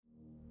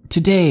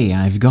Today,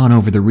 I've gone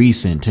over the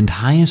recent and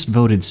highest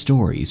voted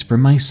stories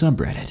from my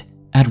subreddit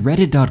at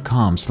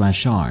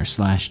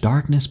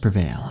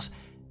reddit.com/r/darknessprevails,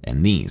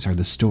 and these are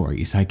the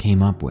stories I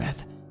came up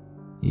with.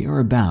 You're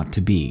about to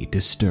be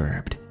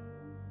disturbed.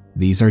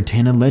 These are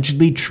 10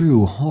 allegedly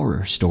true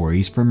horror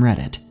stories from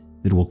Reddit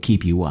that will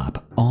keep you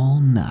up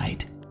all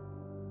night.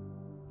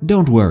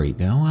 Don't worry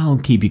though, I'll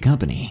keep you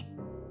company.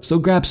 So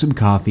grab some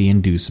coffee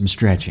and do some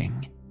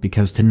stretching,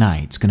 because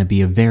tonight's gonna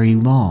be a very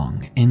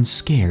long and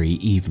scary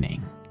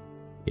evening.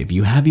 If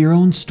you have your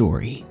own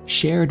story,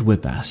 share it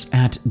with us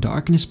at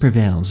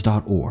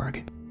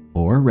darknessprevails.org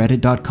or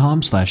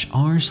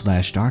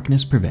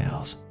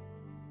reddit.com/r/darknessprevails.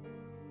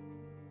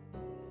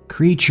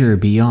 Creature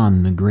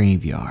Beyond the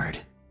Graveyard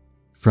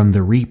from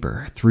the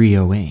Reaper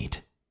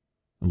 308.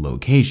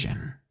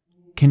 Location: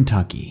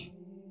 Kentucky.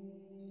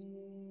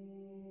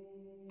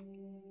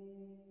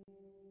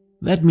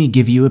 Let me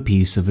give you a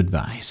piece of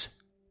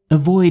advice.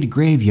 Avoid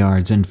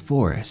graveyards and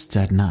forests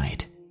at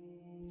night.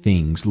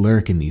 Things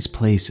lurk in these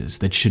places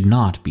that should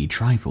not be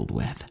trifled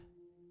with.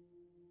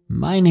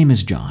 My name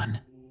is John.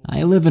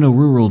 I live in a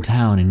rural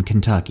town in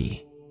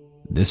Kentucky.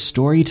 This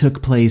story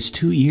took place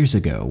 2 years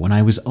ago when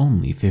I was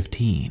only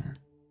 15.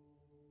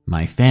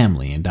 My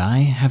family and I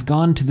have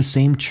gone to the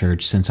same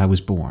church since I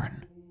was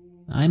born.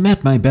 I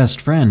met my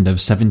best friend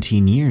of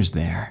 17 years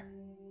there.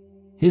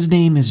 His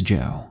name is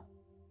Joe.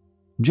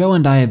 Joe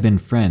and I have been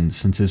friends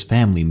since his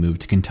family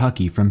moved to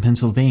Kentucky from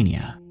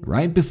Pennsylvania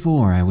right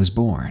before I was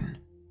born.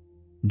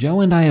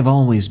 Joe and I have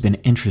always been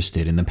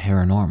interested in the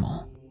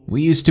paranormal.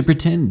 We used to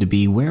pretend to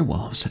be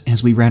werewolves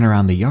as we ran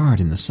around the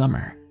yard in the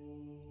summer.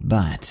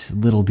 But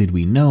little did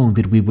we know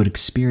that we would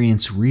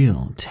experience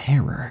real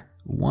terror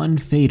one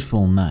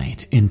fateful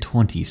night in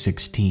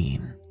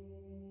 2016.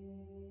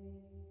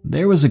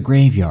 There was a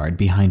graveyard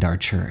behind our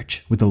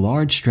church with a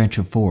large stretch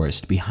of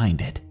forest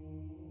behind it.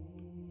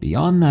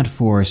 Beyond that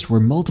forest were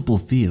multiple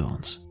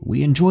fields.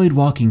 We enjoyed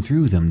walking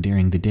through them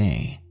during the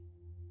day.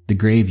 The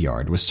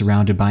graveyard was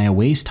surrounded by a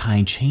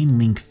waist-high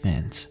chain-link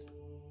fence.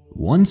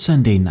 One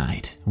Sunday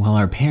night, while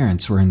our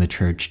parents were in the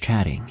church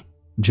chatting,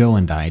 Joe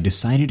and I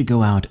decided to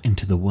go out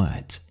into the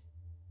woods.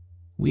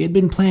 We had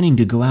been planning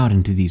to go out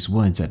into these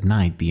woods at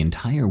night the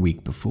entire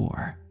week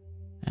before.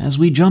 As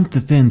we jumped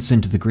the fence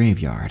into the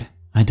graveyard,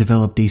 I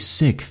developed a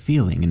sick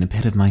feeling in the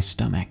pit of my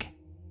stomach.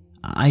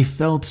 I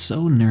felt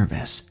so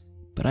nervous,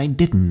 but I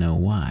didn't know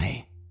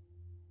why.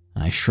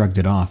 I shrugged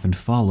it off and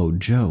followed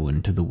Joe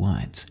into the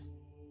woods.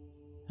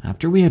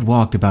 After we had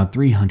walked about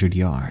 300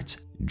 yards,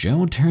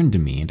 Joe turned to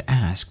me and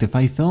asked if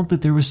I felt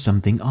that there was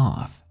something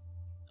off.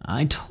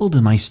 I told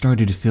him I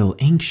started to feel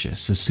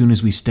anxious as soon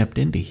as we stepped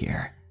into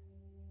here.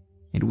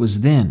 It was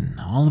then,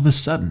 all of a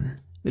sudden,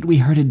 that we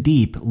heard a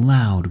deep,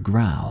 loud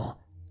growl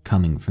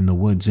coming from the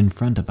woods in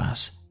front of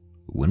us.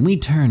 When we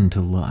turned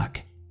to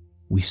look,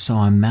 we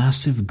saw a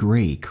massive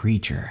gray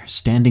creature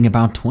standing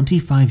about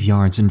 25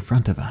 yards in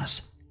front of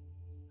us.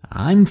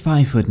 I'm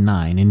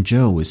 5'9" and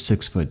Joe is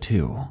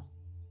 6'2",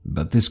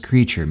 but this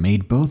creature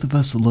made both of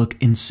us look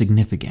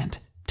insignificant,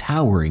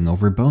 towering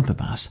over both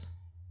of us.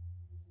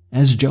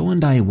 As Joe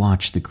and I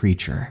watched the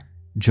creature,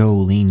 Joe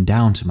leaned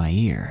down to my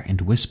ear and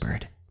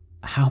whispered,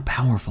 "How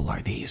powerful are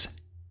these?"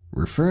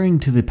 referring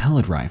to the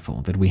pellet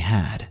rifle that we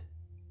had.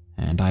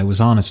 And I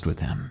was honest with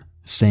him,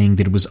 saying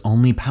that it was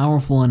only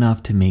powerful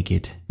enough to make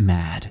it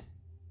mad.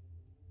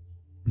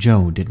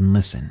 Joe didn't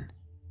listen.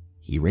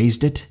 He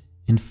raised it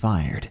and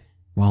fired,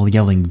 while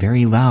yelling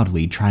very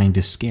loudly, trying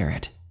to scare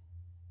it.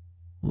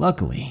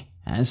 Luckily,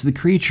 as the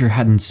creature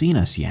hadn't seen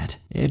us yet,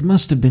 it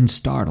must have been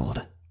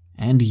startled,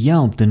 and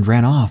yelped and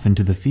ran off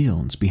into the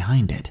fields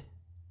behind it.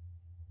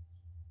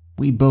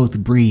 We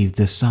both breathed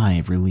a sigh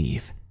of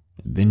relief.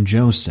 Then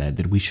Joe said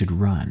that we should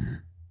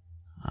run.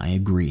 I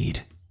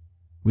agreed.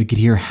 We could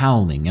hear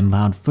howling and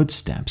loud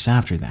footsteps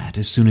after that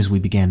as soon as we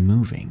began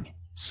moving,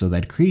 so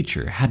that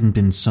creature hadn't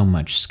been so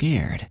much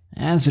scared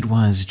as it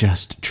was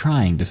just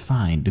trying to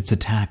find its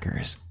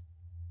attackers.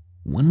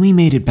 When we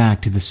made it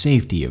back to the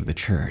safety of the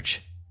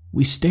church,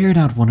 we stared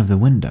out one of the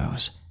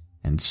windows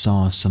and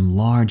saw some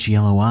large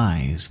yellow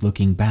eyes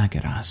looking back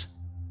at us.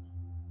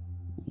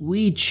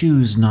 We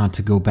choose not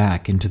to go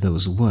back into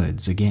those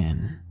woods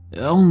again.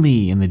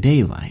 Only in the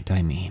daylight,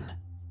 I mean.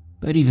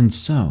 But even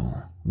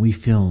so, we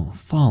feel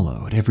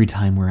followed every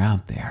time we're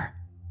out there.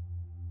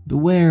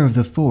 Beware of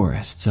the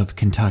forests of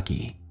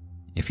Kentucky.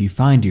 If you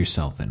find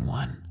yourself in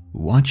one,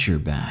 watch your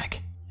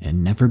back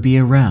and never be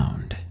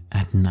around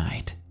at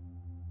night.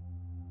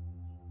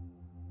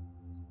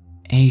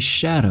 A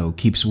shadow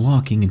keeps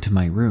walking into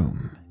my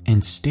room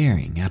and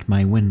staring at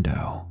my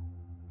window.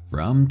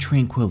 From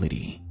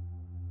Tranquility.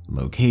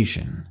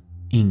 Location: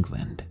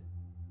 England.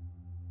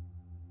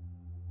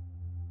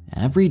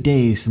 Every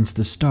day since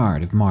the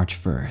start of March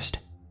 1st,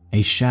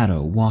 a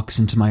shadow walks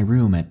into my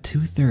room at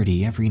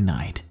 2:30 every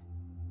night.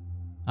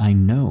 I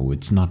know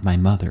it's not my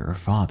mother or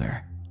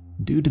father,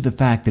 due to the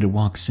fact that it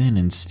walks in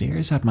and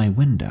stares out my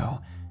window,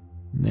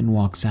 then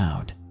walks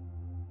out.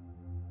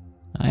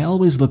 I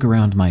always look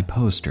around my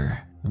poster,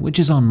 which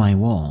is on my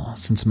wall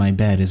since my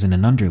bed is in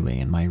an underlay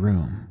in my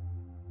room.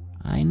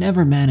 I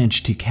never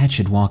managed to catch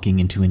it walking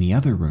into any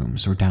other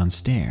rooms or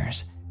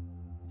downstairs,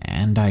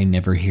 and I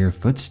never hear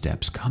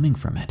footsteps coming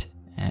from it,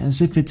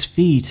 as if its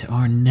feet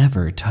are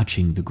never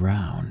touching the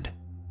ground.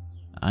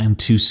 I'm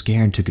too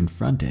scared to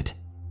confront it,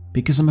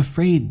 because I'm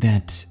afraid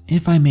that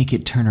if I make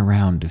it turn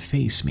around to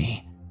face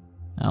me,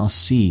 I'll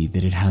see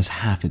that it has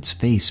half its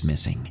face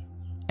missing,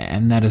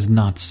 and that is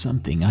not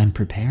something I'm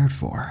prepared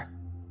for.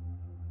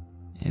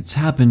 It's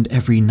happened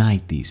every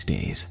night these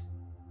days.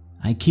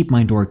 I keep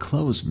my door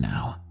closed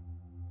now,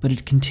 but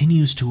it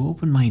continues to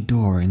open my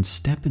door and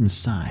step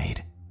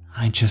inside.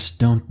 I just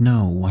don't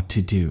know what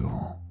to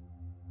do.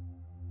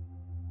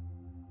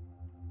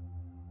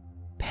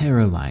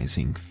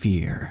 Paralyzing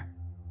fear.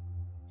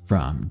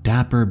 From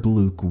Dapper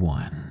Bluke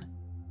 1.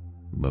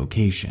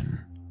 Location: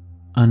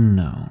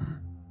 unknown.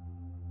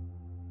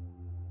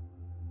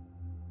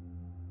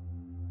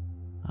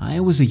 I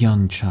was a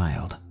young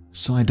child,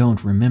 so I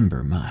don't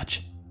remember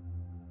much.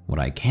 What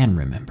I can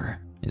remember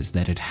is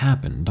that it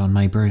happened on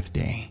my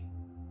birthday.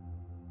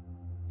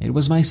 It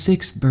was my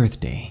 6th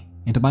birthday,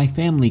 and my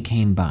family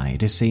came by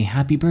to say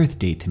happy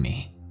birthday to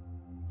me.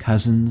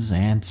 Cousins,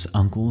 aunts,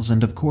 uncles,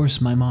 and of course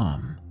my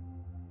mom.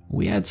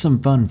 We had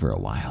some fun for a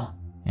while,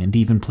 and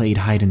even played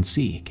hide and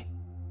seek.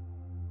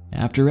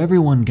 After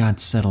everyone got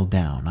settled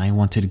down, I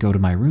wanted to go to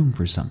my room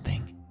for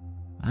something.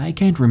 I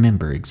can't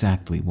remember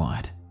exactly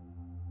what.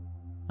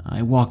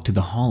 I walked to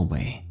the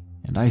hallway,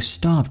 and I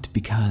stopped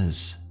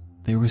because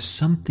there was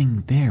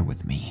something there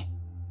with me.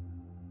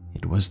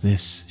 It was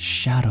this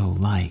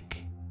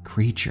shadow-like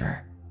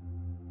creature.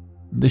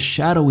 The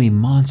shadowy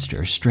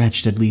monster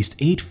stretched at least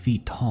 8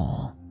 feet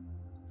tall.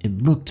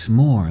 It looked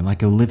more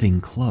like a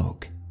living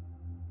cloak.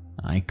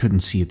 I couldn't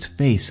see its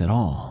face at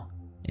all,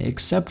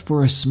 except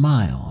for a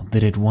smile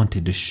that it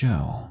wanted to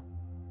show.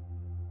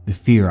 The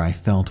fear I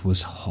felt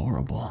was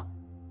horrible.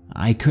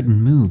 I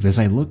couldn't move as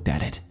I looked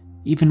at it.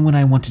 Even when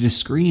I wanted to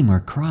scream or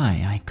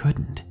cry, I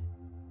couldn't.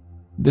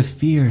 The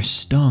fear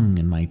stung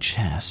in my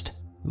chest,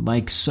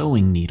 like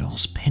sewing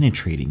needles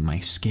penetrating my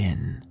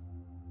skin.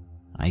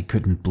 I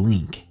couldn't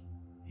blink.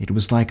 It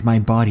was like my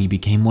body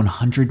became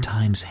 100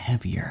 times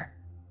heavier.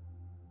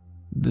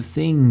 The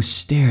thing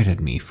stared at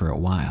me for a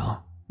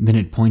while. Then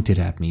it pointed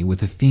at me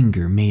with a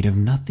finger made of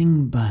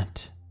nothing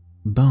but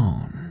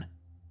bone.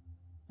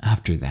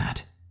 After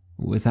that,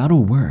 without a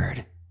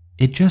word,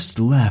 it just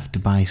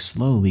left by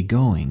slowly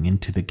going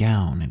into the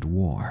gown it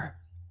wore.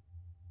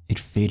 It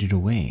faded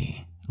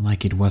away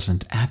like it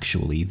wasn't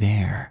actually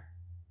there.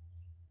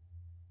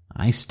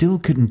 I still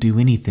couldn't do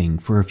anything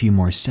for a few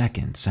more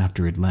seconds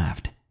after it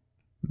left,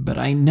 but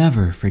I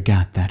never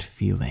forgot that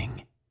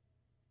feeling.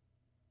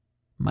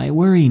 My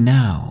worry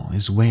now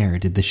is, where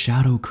did the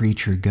shadow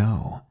creature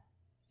go?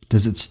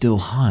 Does it still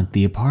haunt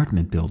the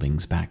apartment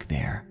buildings back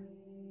there?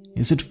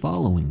 Is it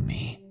following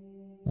me?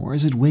 Or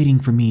is it waiting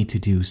for me to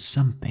do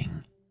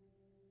something?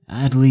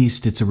 At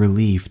least it's a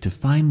relief to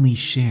finally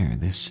share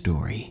this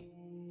story,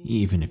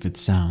 even if it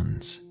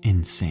sounds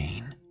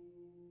insane.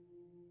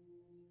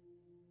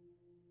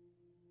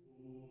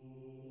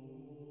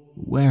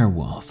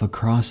 Werewolf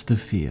Across the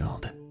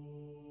Field.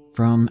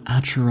 From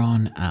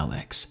Acheron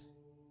Alex.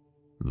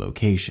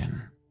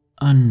 Location: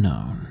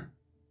 unknown.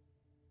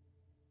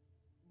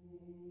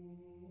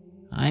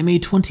 I'm a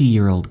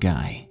 20-year-old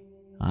guy.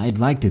 I'd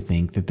like to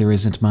think that there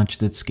isn't much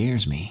that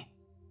scares me.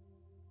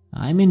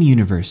 I'm in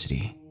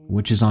university,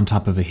 which is on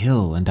top of a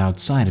hill and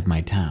outside of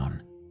my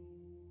town.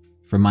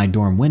 From my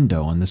dorm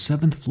window on the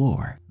 7th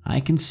floor, I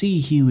can see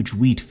huge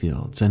wheat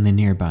fields and the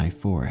nearby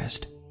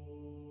forest.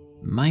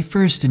 My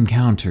first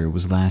encounter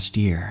was last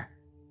year.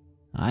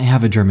 I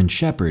have a German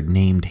Shepherd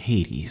named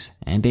Hades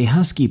and a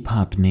husky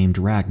pup named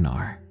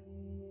Ragnar.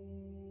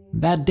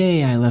 That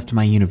day I left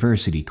my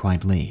university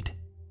quite late.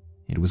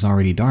 It was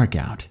already dark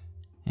out,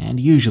 and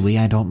usually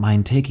I don't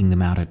mind taking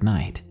them out at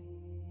night.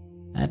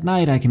 At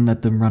night I can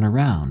let them run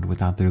around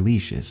without their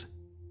leashes.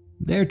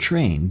 They're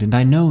trained and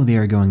I know they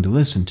are going to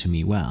listen to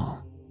me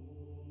well.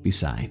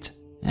 Besides,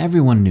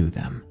 everyone knew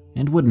them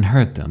and wouldn't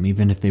hurt them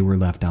even if they were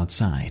left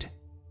outside.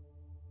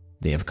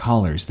 They have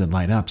collars that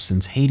light up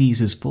since Hades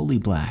is fully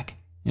black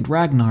and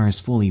Ragnar is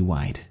fully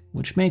white,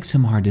 which makes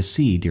him hard to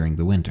see during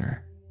the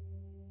winter.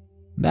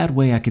 That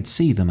way I could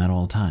see them at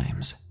all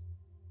times.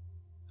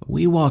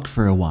 We walked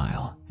for a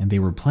while and they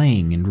were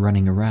playing and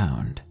running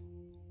around.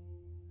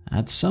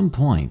 At some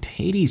point,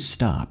 Hades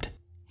stopped.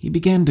 He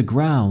began to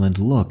growl and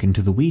look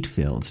into the wheat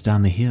fields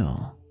down the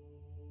hill.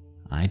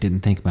 I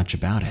didn't think much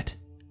about it.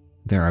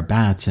 There are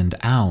bats and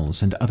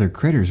owls and other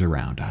critters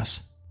around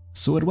us,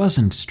 so it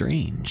wasn't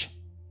strange.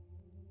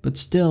 But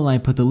still, I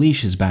put the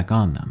leashes back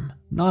on them,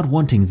 not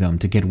wanting them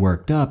to get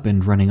worked up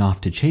and running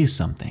off to chase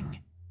something.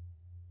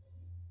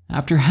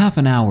 After half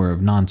an hour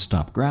of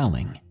non-stop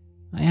growling,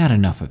 I had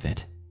enough of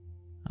it.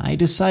 I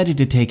decided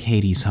to take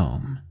Hades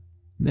home.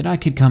 Then I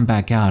could come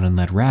back out and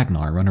let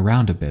Ragnar run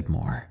around a bit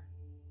more.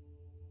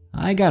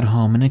 I got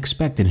home and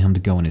expected him to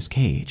go in his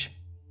cage.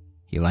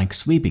 He likes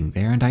sleeping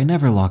there and I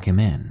never lock him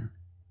in.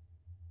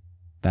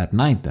 That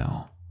night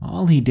though,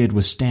 all he did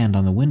was stand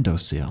on the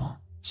windowsill,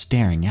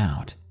 staring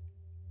out.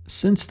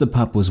 Since the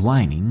pup was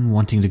whining,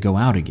 wanting to go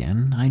out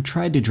again, I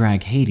tried to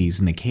drag Hades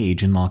in the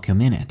cage and lock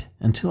him in it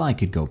until I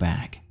could go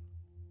back.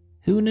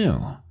 Who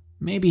knew?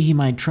 Maybe he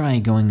might try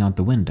going out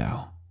the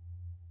window.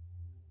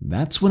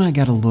 That's when I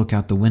got a look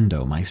out the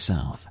window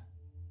myself.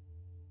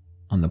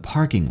 On the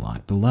parking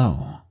lot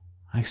below,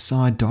 I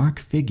saw a dark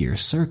figure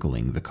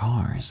circling the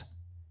cars.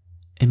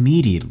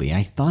 Immediately,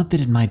 I thought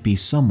that it might be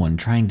someone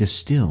trying to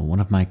steal one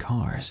of my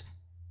cars.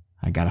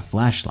 I got a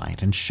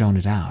flashlight and shone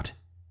it out.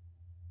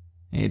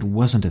 It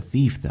wasn't a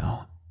thief,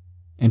 though.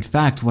 In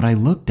fact, what I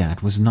looked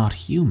at was not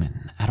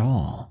human at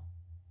all.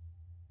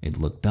 It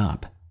looked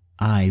up,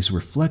 eyes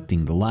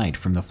reflecting the light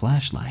from the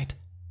flashlight.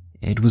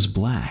 It was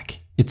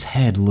black, its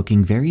head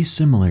looking very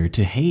similar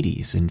to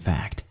Hades, in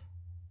fact.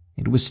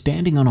 It was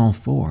standing on all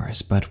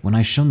fours, but when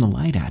I shone the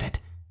light at it,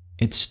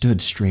 it stood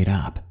straight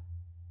up.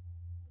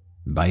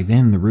 By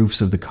then, the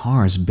roofs of the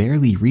cars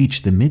barely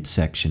reached the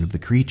midsection of the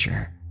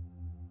creature.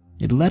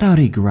 It let out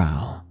a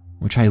growl,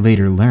 which I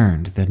later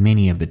learned that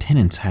many of the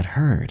tenants had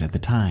heard at the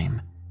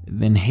time.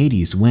 Then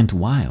Hades went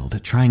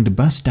wild, trying to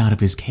bust out of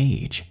his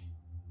cage.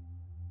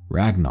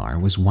 Ragnar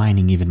was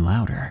whining even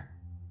louder.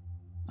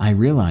 I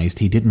realized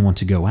he didn't want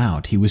to go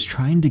out. He was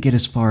trying to get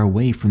as far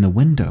away from the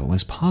window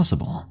as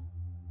possible.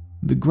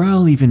 The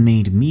growl even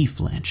made me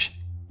flinch,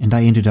 and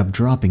I ended up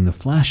dropping the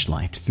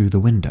flashlight through the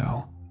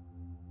window.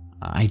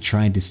 I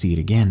tried to see it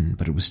again,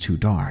 but it was too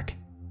dark,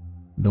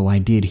 though I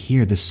did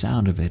hear the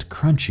sound of it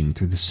crunching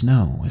through the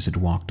snow as it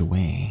walked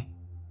away.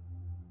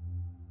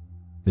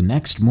 The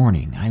next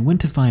morning, I went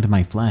to find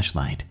my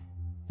flashlight,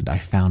 and I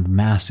found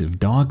massive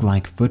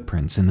dog-like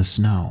footprints in the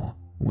snow,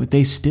 with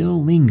a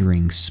still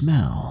lingering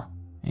smell,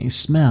 a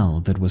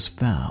smell that was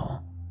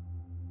foul.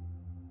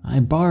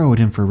 I borrowed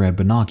infrared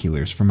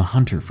binoculars from a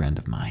hunter friend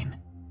of mine.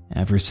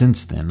 Ever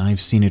since then,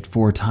 I've seen it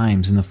 4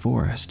 times in the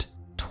forest,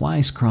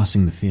 twice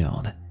crossing the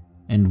field,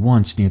 and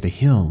once near the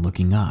hill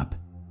looking up.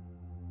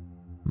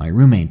 My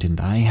roommate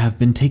and I have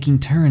been taking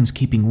turns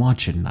keeping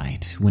watch at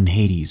night when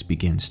Hades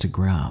begins to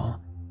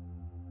growl.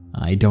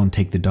 I don't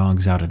take the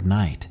dogs out at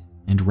night,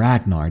 and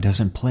Ragnar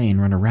doesn't play and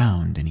run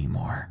around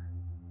anymore.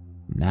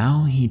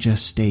 Now he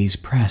just stays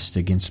pressed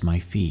against my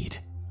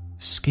feet,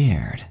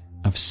 scared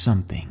of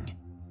something.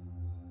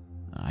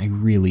 I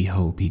really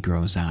hope he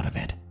grows out of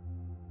it.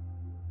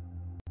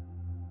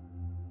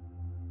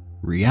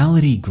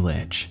 Reality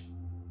Glitch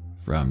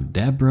from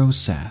Debro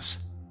Sass.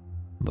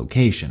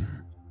 Location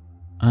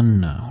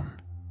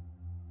unknown.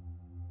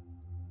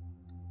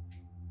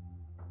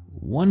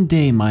 One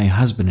day my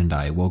husband and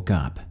I woke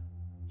up.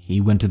 He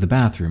went to the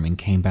bathroom and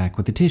came back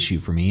with a tissue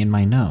for me in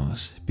my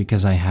nose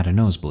because I had a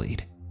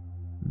nosebleed.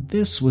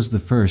 This was the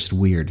first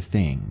weird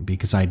thing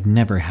because I'd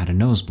never had a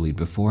nosebleed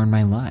before in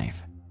my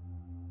life.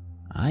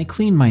 I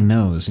clean my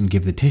nose and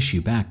give the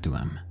tissue back to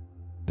him.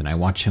 Then I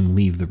watch him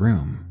leave the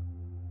room.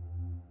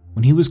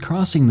 When he was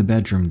crossing the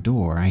bedroom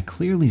door, I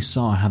clearly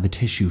saw how the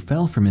tissue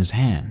fell from his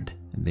hand,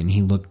 and then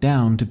he looked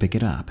down to pick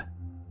it up.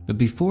 But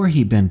before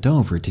he bent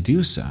over to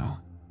do so,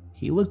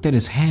 he looked at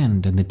his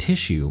hand and the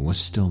tissue was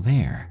still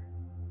there.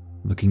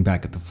 Looking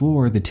back at the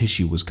floor, the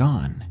tissue was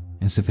gone,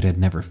 as if it had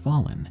never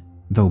fallen,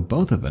 though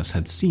both of us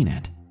had seen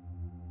it.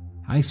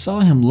 I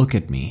saw him look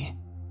at me,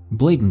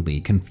 blatantly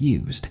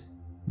confused.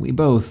 We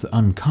both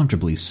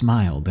uncomfortably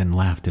smiled and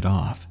laughed it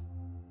off.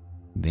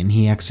 Then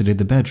he exited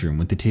the bedroom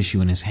with the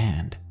tissue in his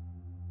hand.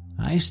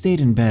 I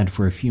stayed in bed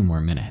for a few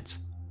more minutes.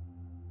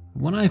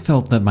 When I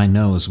felt that my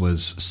nose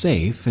was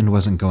safe and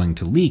wasn't going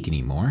to leak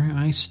anymore,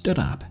 I stood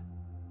up.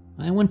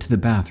 I went to the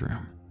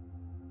bathroom.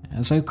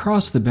 As I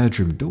crossed the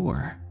bedroom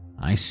door,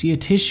 I see a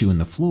tissue in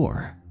the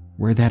floor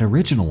where that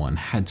original one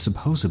had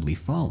supposedly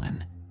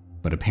fallen,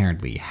 but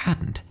apparently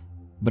hadn't,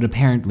 but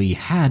apparently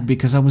had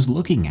because I was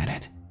looking at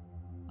it.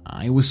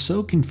 I was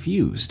so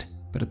confused,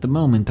 but at the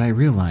moment I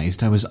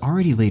realized I was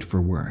already late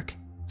for work,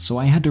 so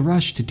I had to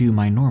rush to do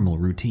my normal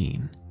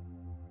routine.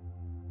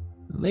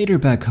 Later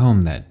back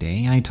home that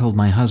day, I told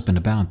my husband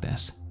about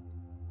this.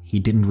 He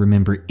didn't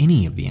remember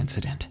any of the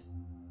incident.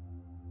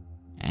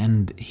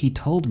 And he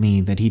told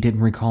me that he didn't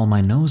recall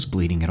my nose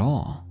bleeding at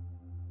all.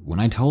 When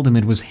I told him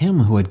it was him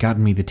who had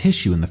gotten me the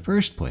tissue in the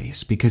first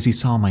place because he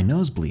saw my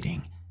nose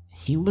bleeding,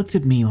 he looked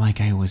at me like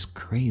I was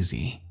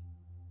crazy.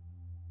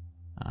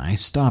 I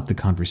stopped the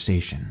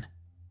conversation,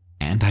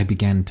 and I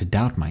began to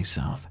doubt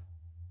myself.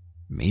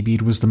 Maybe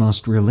it was the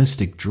most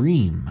realistic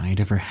dream I'd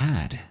ever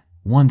had,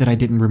 one that I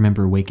didn't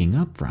remember waking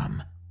up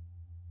from.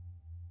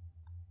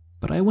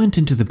 But I went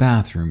into the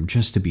bathroom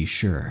just to be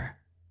sure.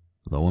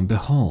 Lo and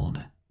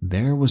behold,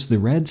 there was the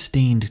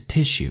red-stained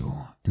tissue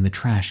in the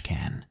trash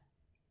can.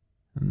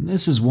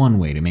 This is one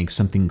way to make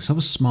something so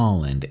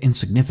small and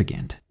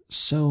insignificant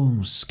so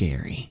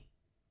scary.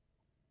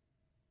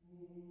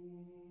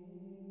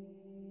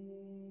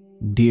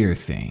 Deer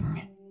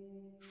Thing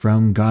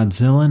from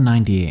Godzilla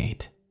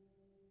 98.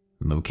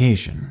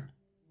 Location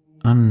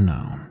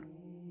unknown.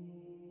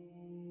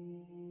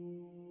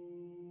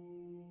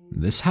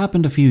 This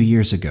happened a few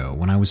years ago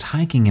when I was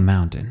hiking a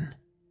mountain.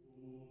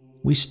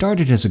 We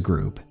started as a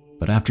group,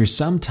 but after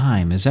some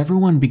time, as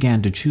everyone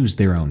began to choose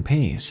their own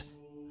pace,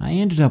 I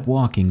ended up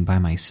walking by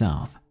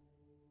myself.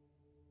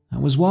 I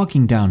was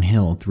walking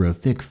downhill through a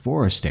thick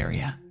forest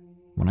area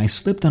when I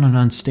slipped on an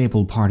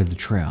unstable part of the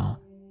trail,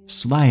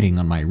 sliding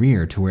on my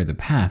rear to where the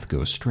path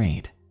goes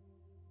straight.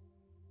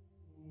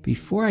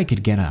 Before I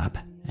could get up,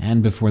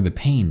 and before the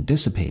pain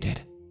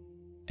dissipated,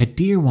 a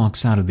deer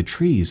walks out of the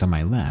trees on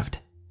my left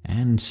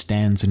and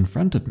stands in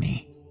front of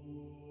me.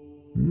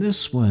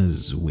 This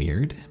was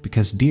weird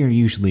because deer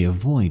usually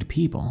avoid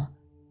people.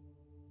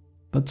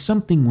 But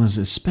something was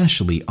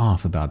especially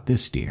off about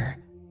this deer,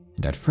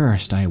 and at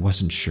first I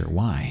wasn't sure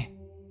why.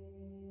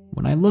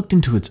 When I looked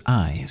into its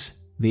eyes,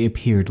 they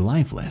appeared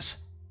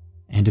lifeless,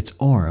 and its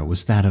aura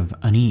was that of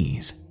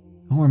unease,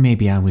 or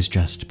maybe I was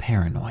just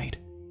paranoid.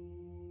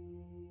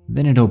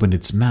 Then it opened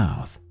its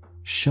mouth,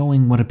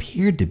 showing what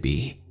appeared to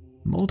be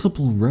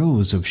multiple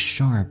rows of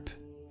sharp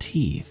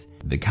teeth,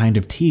 the kind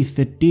of teeth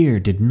that deer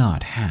did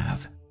not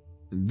have.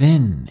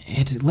 Then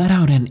it let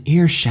out an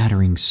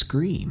ear-shattering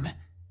scream.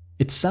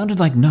 It sounded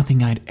like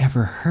nothing I'd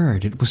ever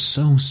heard. It was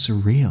so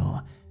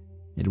surreal.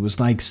 It was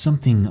like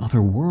something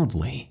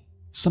otherworldly,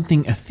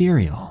 something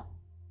ethereal.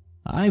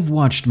 I've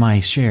watched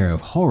my share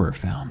of horror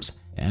films,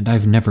 and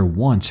I've never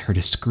once heard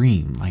a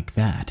scream like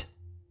that.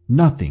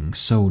 Nothing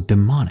so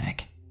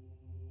demonic.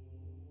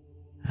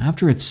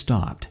 After it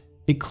stopped,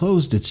 it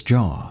closed its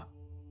jaw,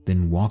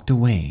 then walked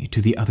away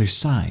to the other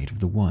side of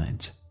the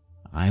woods.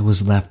 I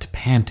was left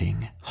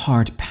panting,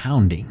 heart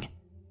pounding.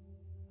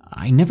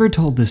 I never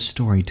told this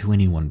story to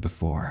anyone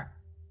before.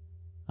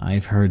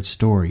 I've heard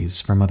stories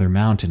from other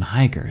mountain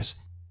hikers.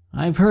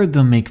 I've heard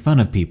them make fun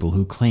of people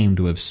who claim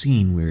to have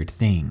seen weird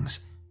things,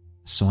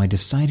 so I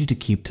decided to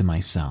keep to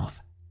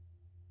myself.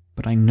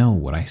 But I know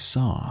what I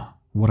saw,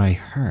 what I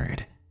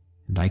heard,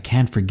 and I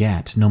can't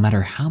forget no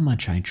matter how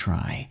much I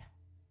try.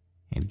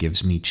 It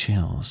gives me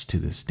chills to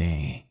this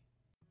day.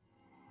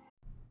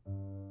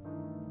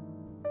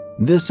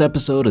 This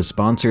episode is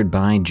sponsored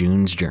by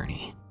June's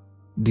Journey.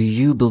 Do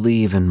you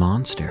believe in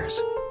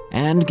monsters?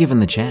 And given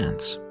the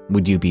chance,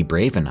 would you be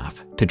brave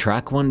enough to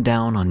track one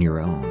down on your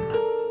own?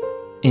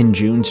 In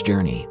June's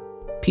Journey,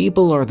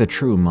 people are the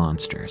true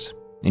monsters,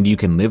 and you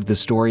can live the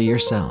story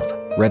yourself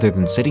rather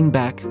than sitting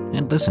back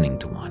and listening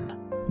to one.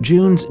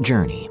 June's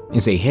Journey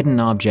is a hidden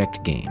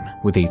object game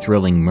with a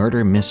thrilling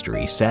murder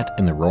mystery set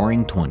in the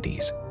Roaring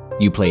 '20s.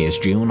 You play as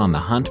June on the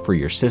hunt for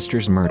your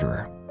sister's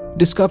murderer.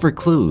 Discover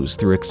clues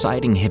through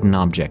exciting hidden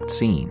object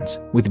scenes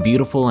with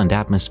beautiful and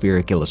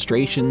atmospheric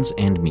illustrations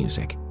and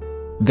music.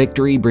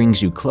 Victory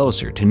brings you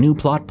closer to new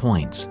plot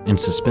points and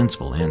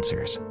suspenseful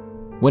answers.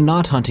 When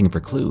not hunting for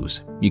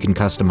clues, you can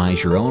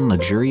customize your own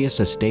luxurious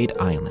estate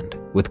island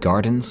with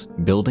gardens,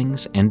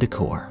 buildings, and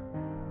decor.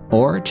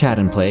 Or chat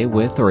and play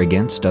with or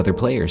against other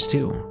players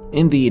too,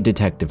 in the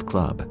Detective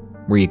Club,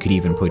 where you could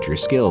even put your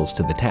skills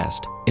to the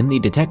test in the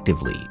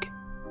Detective League.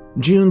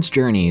 June's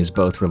Journey is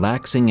both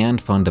relaxing and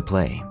fun to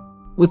play.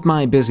 With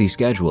my busy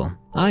schedule,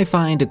 I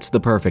find it's the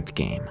perfect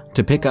game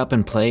to pick up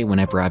and play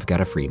whenever I've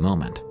got a free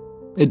moment.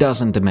 It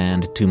doesn't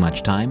demand too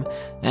much time,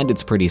 and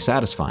it's pretty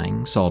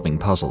satisfying solving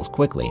puzzles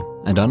quickly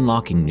and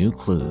unlocking new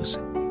clues.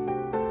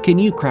 Can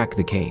you crack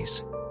the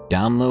case?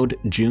 Download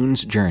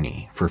June's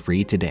Journey for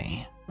free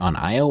today on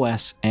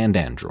iOS and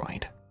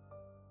Android.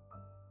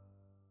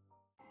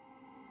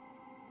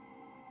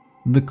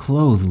 The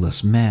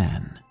Clothless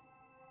Man,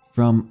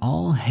 from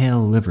All Hail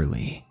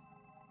Liverly.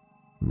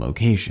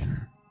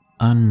 Location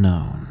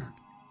unknown.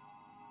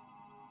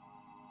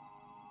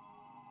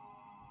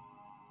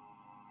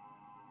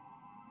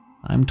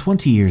 I'm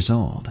 20 years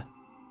old,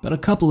 but a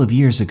couple of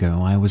years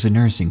ago I was a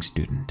nursing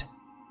student.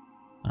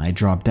 I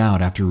dropped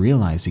out after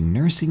realizing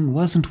nursing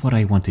wasn't what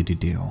I wanted to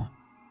do,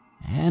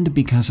 and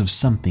because of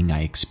something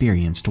I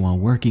experienced while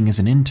working as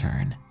an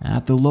intern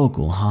at the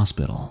local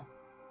hospital.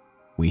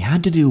 We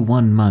had to do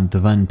 1 month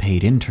of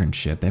unpaid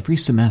internship every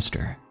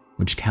semester,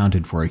 which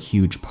counted for a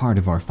huge part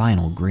of our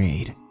final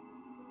grade.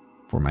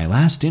 For my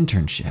last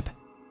internship,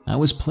 I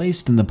was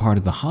placed in the part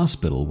of the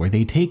hospital where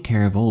they take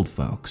care of old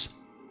folks,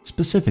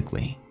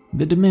 specifically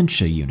the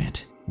dementia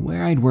unit,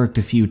 where I'd worked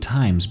a few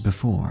times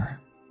before.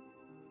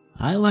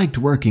 I liked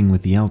working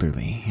with the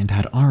elderly and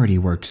had already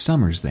worked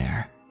summers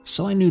there,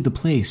 so I knew the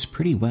place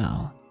pretty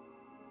well.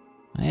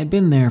 I had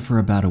been there for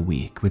about a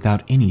week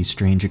without any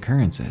strange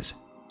occurrences,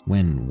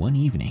 when one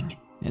evening,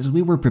 as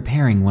we were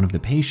preparing one of the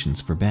patients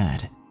for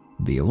bed,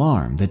 the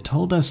alarm that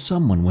told us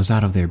someone was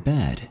out of their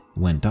bed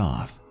went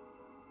off.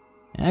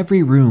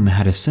 Every room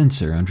had a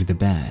sensor under the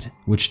bed,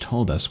 which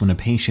told us when a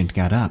patient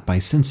got up by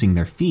sensing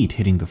their feet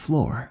hitting the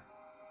floor.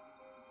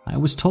 I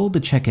was told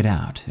to check it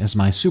out as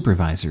my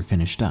supervisor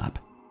finished up,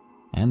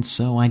 and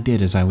so I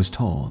did as I was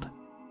told.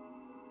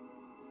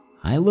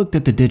 I looked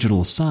at the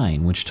digital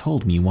sign which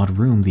told me what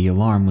room the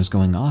alarm was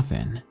going off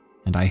in,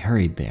 and I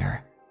hurried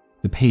there.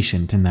 The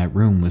patient in that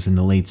room was in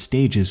the late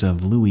stages of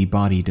Lewy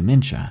body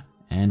dementia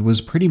and was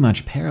pretty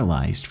much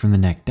paralyzed from the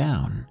neck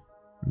down.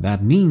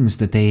 That means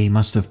that they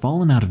must have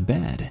fallen out of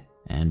bed,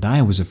 and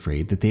I was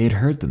afraid that they had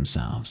hurt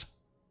themselves.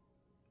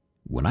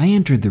 When I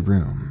entered the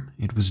room,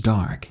 it was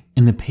dark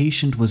and the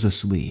patient was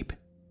asleep.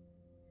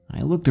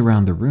 I looked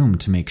around the room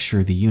to make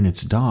sure the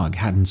unit's dog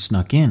hadn't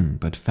snuck in,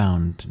 but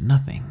found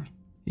nothing.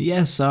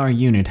 Yes, our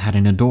unit had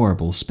an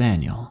adorable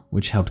spaniel,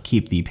 which helped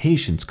keep the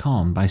patients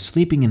calm by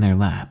sleeping in their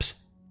laps.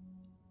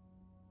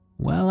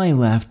 Well, I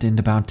left, and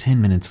about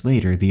 10 minutes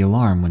later the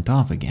alarm went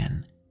off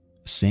again.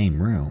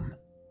 Same room.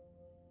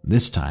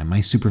 This time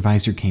my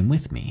supervisor came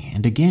with me,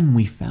 and again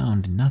we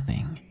found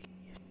nothing.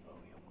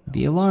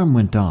 The alarm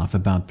went off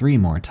about 3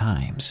 more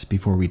times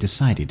before we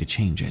decided to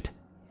change it.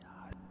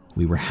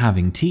 We were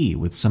having tea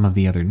with some of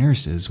the other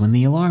nurses when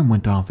the alarm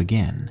went off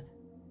again.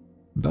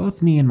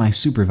 Both me and my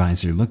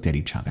supervisor looked at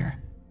each other,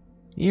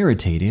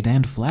 irritated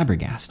and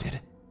flabbergasted.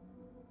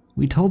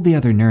 We told the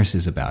other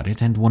nurses about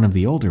it, and one of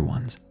the older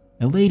ones,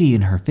 a lady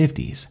in her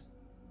 50s,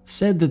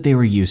 said that they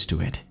were used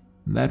to it.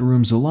 That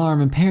room's alarm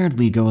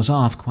apparently goes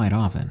off quite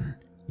often.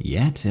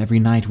 Yet, every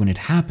night when it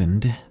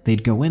happened,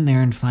 they'd go in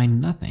there and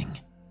find nothing.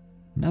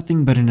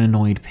 Nothing but an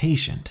annoyed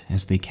patient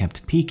as they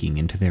kept peeking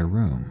into their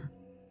room.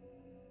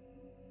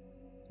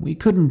 We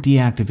couldn't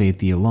deactivate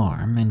the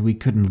alarm, and we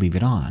couldn't leave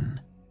it on,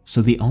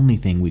 so the only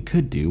thing we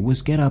could do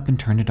was get up and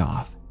turn it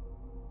off.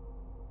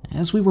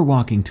 As we were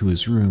walking to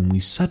his room, we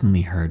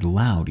suddenly heard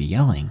loud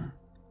yelling.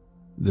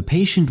 The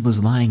patient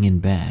was lying in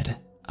bed,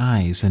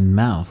 eyes and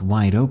mouth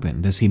wide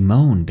open as he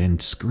moaned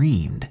and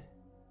screamed.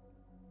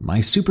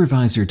 My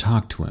supervisor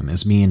talked to him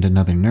as me and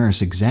another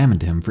nurse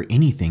examined him for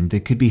anything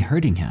that could be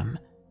hurting him,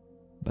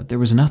 but there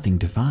was nothing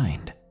to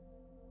find.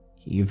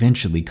 He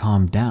eventually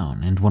calmed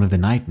down, and one of the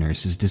night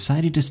nurses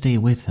decided to stay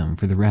with him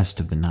for the rest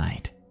of the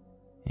night.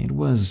 It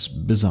was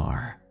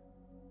bizarre.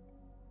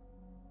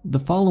 The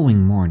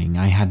following morning,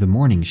 I had the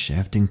morning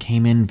shift and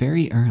came in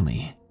very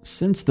early,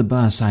 since the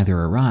bus either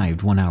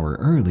arrived 1 hour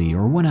early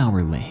or 1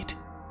 hour late.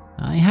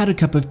 I had a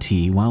cup of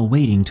tea while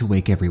waiting to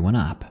wake everyone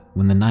up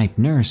when the night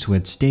nurse who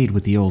had stayed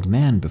with the old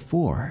man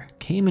before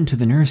came into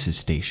the nurse's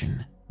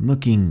station,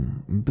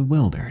 looking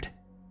bewildered.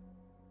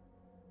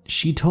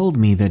 She told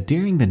me that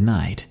during the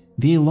night,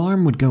 the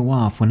alarm would go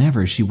off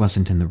whenever she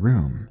wasn't in the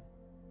room,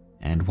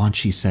 and what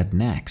she said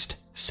next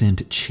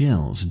sent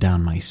chills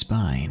down my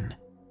spine.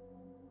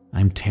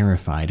 I'm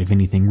terrified of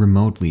anything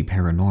remotely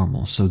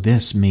paranormal, so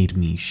this made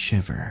me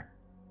shiver.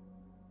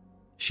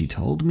 She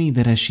told me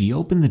that as she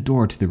opened the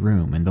door to the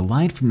room and the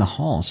light from the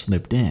hall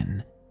slipped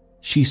in,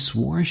 she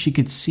swore she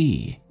could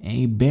see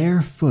a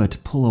bare foot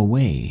pull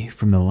away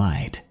from the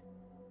light.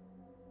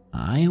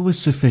 I was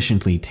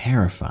sufficiently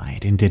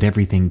terrified and did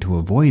everything to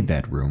avoid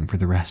that room for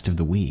the rest of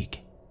the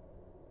week.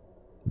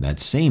 That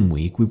same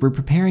week, we were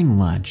preparing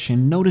lunch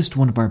and noticed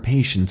one of our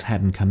patients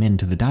hadn't come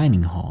into the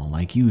dining hall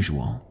like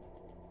usual.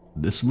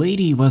 This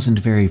lady wasn't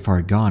very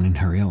far gone in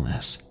her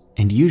illness,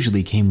 and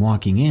usually came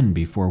walking in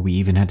before we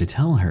even had to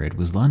tell her it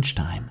was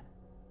lunchtime.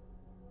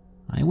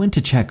 I went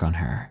to check on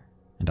her,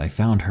 and I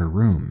found her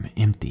room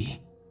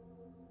empty.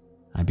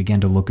 I began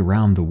to look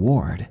around the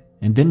ward,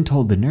 and then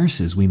told the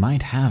nurses we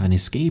might have an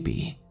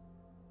escapee.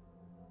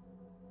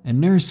 A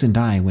nurse and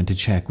I went to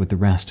check with the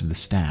rest of the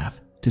staff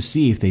to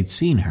see if they'd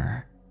seen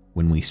her,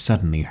 when we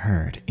suddenly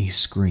heard a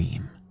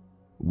scream.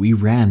 We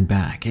ran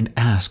back and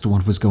asked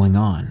what was going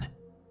on.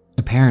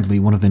 Apparently,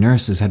 one of the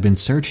nurses had been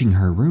searching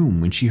her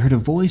room when she heard a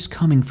voice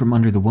coming from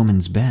under the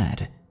woman's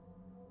bed.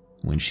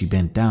 When she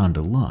bent down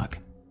to look,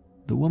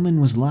 the woman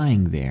was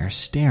lying there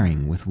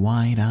staring with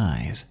wide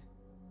eyes.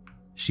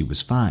 She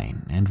was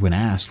fine, and when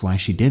asked why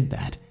she did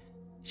that,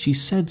 she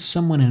said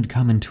someone had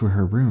come into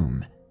her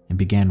room and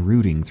began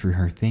rooting through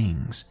her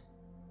things.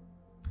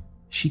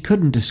 She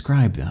couldn't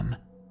describe them,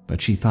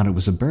 but she thought it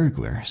was a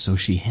burglar, so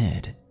she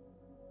hid.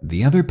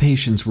 The other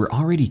patients were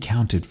already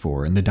counted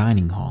for in the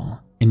dining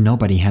hall, and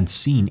nobody had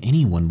seen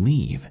anyone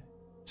leave,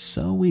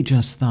 so we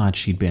just thought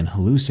she'd been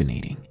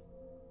hallucinating.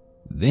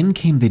 Then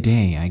came the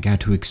day I got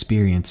to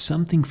experience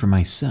something for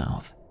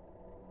myself.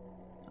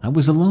 I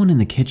was alone in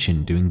the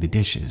kitchen doing the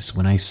dishes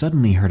when I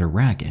suddenly heard a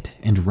racket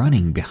and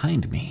running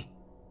behind me.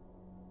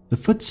 The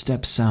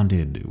footsteps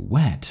sounded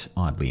wet,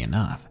 oddly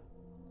enough,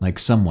 like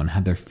someone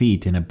had their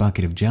feet in a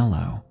bucket of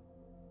Jell-O.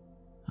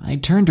 I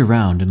turned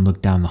around and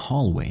looked down the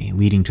hallway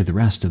leading to the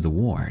rest of the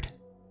ward,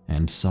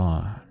 and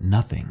saw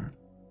nothing.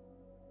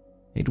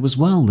 It was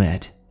well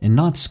lit and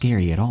not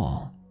scary at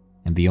all,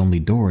 and the only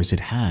doors it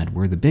had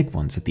were the big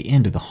ones at the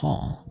end of the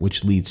hall,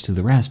 which leads to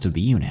the rest of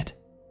the unit.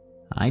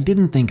 I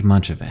didn't think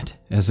much of it,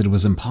 as it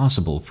was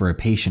impossible for a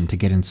patient to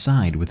get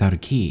inside without a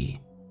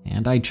key,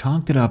 and I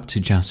chalked it up to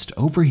just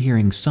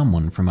overhearing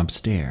someone from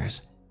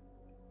upstairs.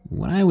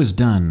 When I was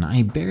done,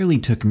 I barely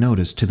took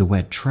notice to the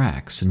wet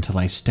tracks until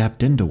I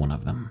stepped into one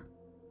of them.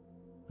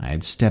 I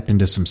had stepped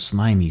into some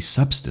slimy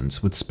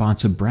substance with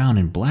spots of brown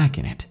and black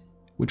in it,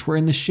 which were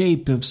in the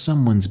shape of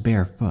someone's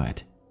bare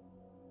foot.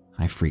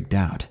 I freaked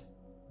out,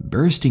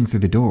 bursting through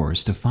the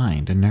doors to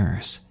find a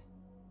nurse.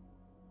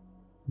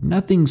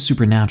 Nothing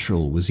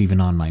supernatural was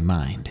even on my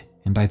mind,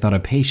 and I thought a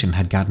patient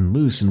had gotten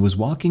loose and was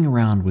walking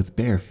around with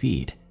bare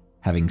feet,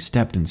 having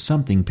stepped in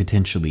something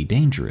potentially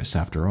dangerous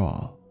after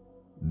all.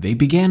 They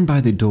began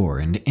by the door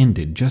and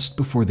ended just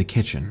before the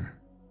kitchen.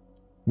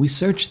 We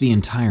searched the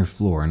entire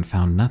floor and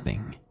found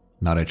nothing,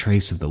 not a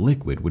trace of the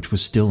liquid which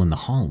was still in the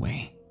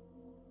hallway,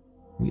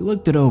 We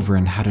looked it over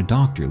and had a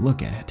doctor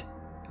look at it,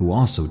 who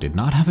also did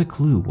not have a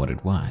clue what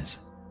it was.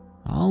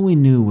 All we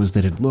knew was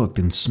that it looked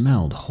and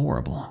smelled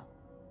horrible.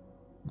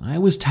 I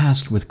was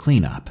tasked with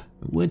cleanup,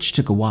 which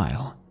took a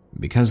while,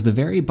 because the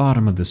very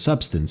bottom of the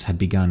substance had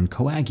begun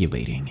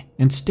coagulating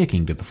and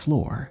sticking to the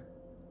floor.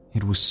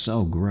 It was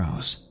so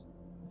gross.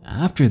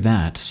 After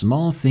that,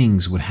 small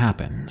things would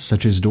happen,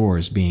 such as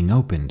doors being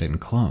opened and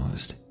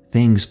closed,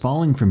 things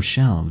falling from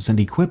shelves, and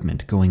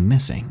equipment going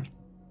missing.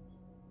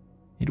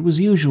 It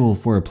was usual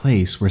for a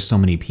place where so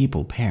many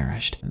people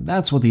perished.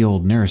 That's what the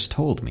old nurse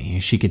told me.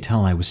 She could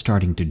tell I was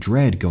starting to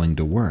dread going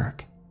to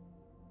work.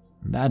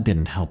 That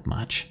didn't help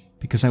much,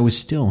 because I was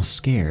still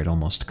scared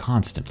almost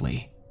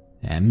constantly.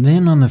 And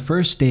then on the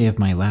first day of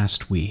my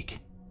last week,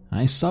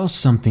 I saw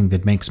something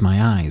that makes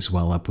my eyes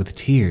well up with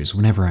tears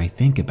whenever I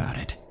think about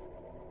it.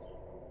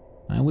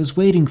 I was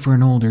waiting for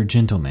an older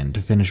gentleman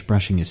to finish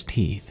brushing his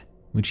teeth,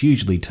 which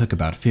usually took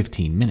about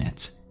 15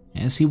 minutes,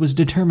 as he was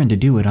determined to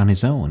do it on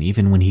his own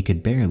even when he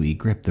could barely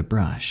grip the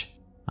brush.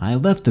 I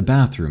left the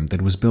bathroom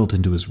that was built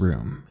into his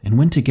room and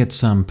went to get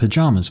some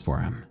pajamas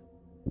for him,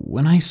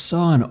 when I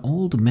saw an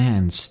old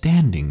man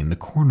standing in the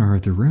corner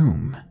of the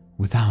room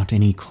without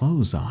any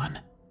clothes on.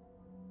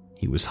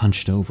 He was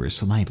hunched over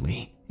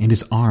slightly, and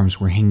his arms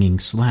were hanging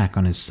slack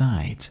on his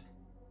sides.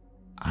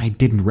 I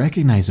didn't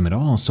recognize him at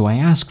all, so I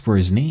asked for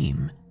his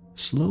name,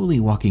 slowly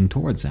walking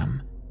towards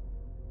him.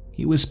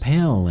 He was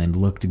pale and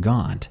looked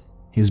gaunt,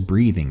 his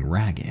breathing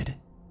ragged.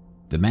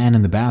 The man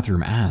in the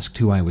bathroom asked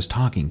who I was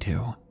talking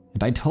to,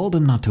 and I told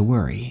him not to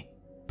worry,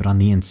 but on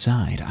the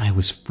inside I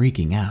was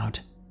freaking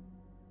out.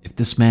 If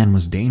this man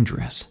was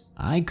dangerous,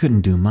 I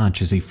couldn't do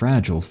much as a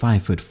fragile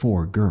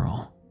 5'4"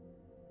 girl.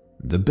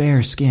 The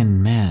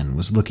bare-skinned man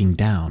was looking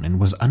down and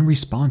was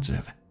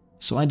unresponsive,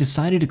 so I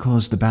decided to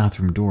close the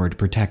bathroom door to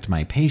protect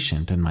my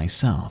patient and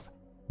myself,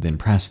 then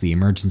press the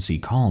emergency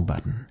call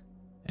button.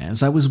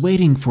 As I was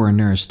waiting for a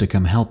nurse to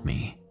come help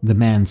me, the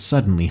man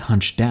suddenly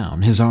hunched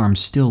down, his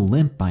arms still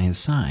limp by his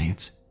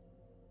sides.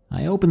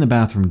 I opened the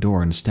bathroom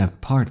door and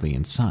stepped partly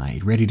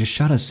inside, ready to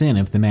shut us in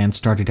if the man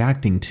started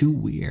acting too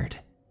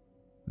weird.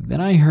 Then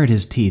I heard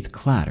his teeth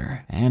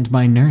clatter, and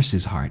my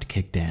nurse's heart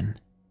kicked in.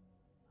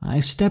 I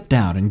stepped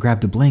out and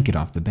grabbed a blanket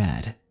off the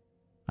bed.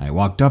 I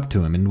walked up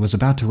to him and was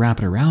about to wrap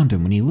it around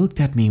him when he looked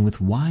at me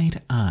with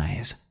wide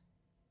eyes.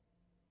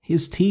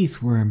 His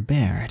teeth were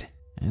bared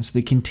as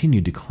they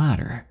continued to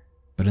clatter,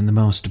 but in the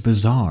most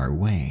bizarre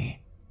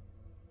way.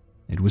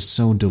 It was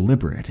so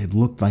deliberate it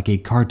looked like a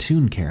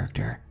cartoon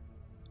character.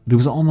 It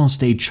was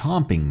almost a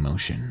chomping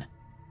motion.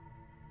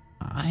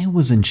 I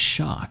was in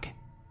shock.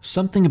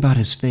 Something about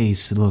his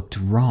face looked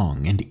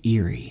wrong and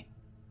eerie.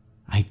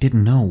 I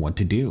didn't know what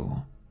to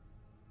do.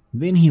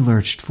 Then he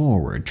lurched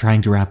forward,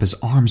 trying to wrap his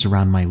arms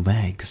around my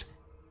legs.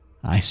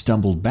 I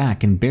stumbled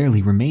back and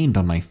barely remained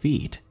on my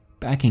feet,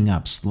 backing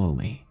up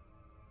slowly.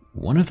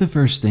 One of the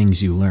first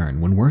things you learn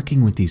when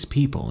working with these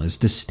people is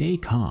to stay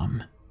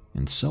calm,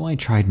 and so I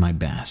tried my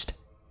best.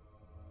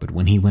 But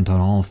when he went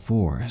on all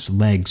fours,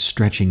 legs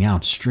stretching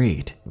out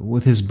straight,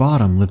 with his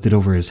bottom lifted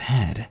over his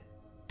head,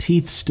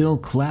 teeth still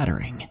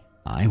clattering,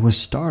 I was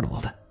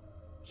startled.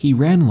 He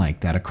ran like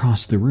that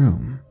across the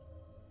room.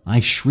 I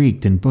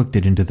shrieked and booked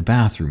it into the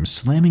bathroom,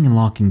 slamming and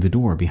locking the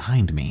door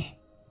behind me.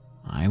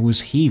 I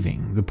was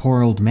heaving, the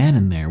poor old man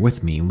in there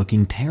with me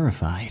looking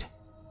terrified.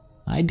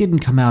 I didn't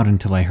come out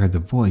until I heard the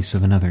voice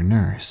of another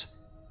nurse.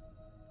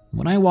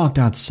 When I walked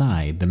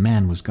outside, the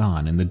man was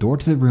gone and the door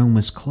to the room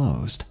was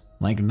closed,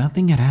 like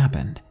nothing had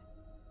happened.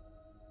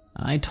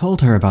 I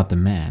told her about the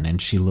man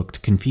and she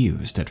looked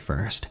confused at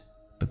first,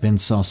 but then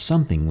saw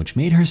something which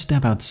made her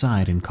step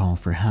outside and call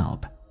for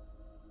help.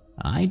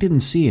 I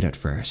didn't see it at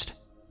first,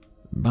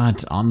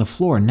 but on the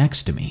floor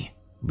next to me,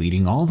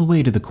 leading all the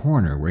way to the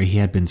corner where he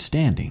had been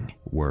standing,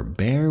 were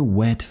bare,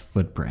 wet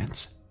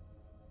footprints.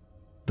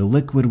 The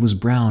liquid was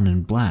brown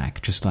and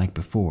black, just like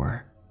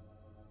before.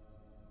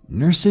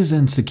 Nurses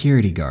and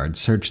security guards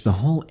searched the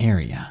whole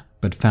area,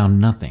 but found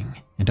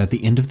nothing, and at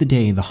the end of the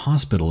day, the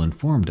hospital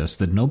informed us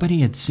that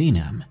nobody had seen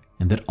him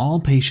and that all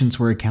patients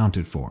were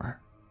accounted for.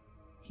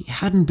 He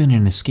hadn't been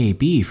an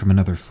escapee from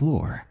another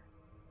floor.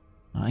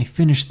 I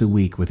finished the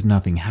week with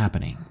nothing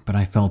happening, but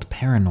I felt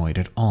paranoid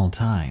at all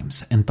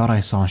times and thought I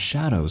saw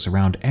shadows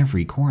around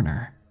every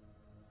corner.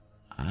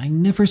 I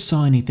never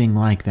saw anything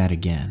like that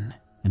again,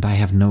 and I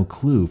have no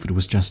clue if it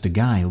was just a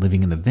guy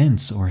living in the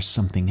vents or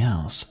something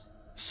else,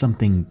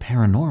 something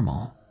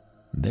paranormal.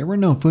 There were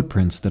no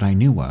footprints that I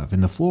knew of in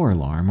the floor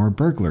alarm or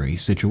burglary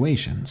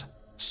situations,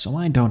 so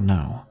I don't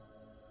know.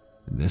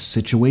 This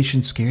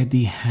situation scared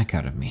the heck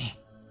out of me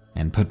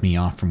and put me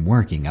off from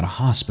working at a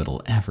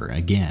hospital ever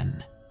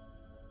again.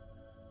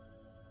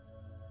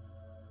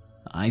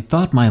 I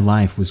thought my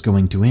life was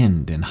going to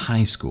end in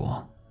high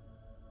school.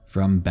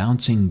 From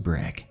Bouncing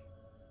Brick.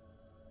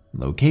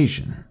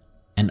 Location: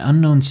 an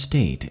unknown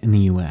state in the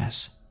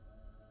US.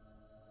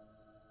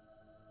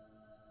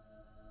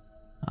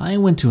 I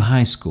went to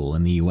high school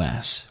in the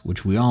US,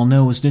 which we all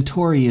know is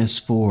notorious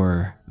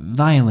for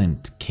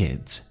violent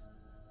kids.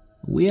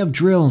 We have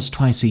drills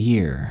twice a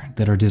year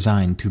that are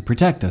designed to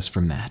protect us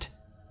from that.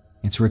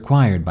 It's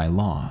required by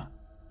law.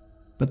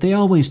 But they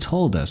always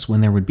told us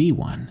when there would be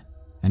one,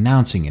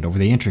 announcing it over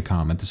the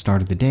intercom at the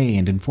start of the day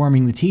and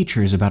informing the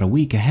teachers about a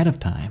week ahead of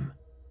time.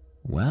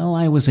 Well,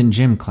 I was in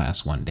gym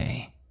class one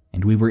day,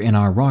 and we were in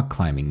our rock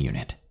climbing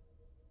unit.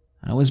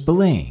 I was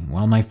belaying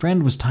while my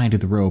friend was tied to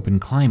the rope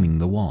and climbing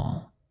the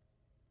wall.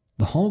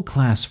 The whole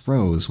class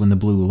froze when the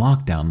blue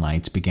lockdown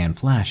lights began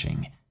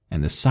flashing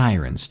and the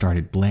sirens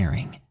started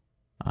blaring.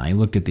 I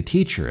looked at the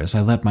teacher as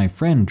I let my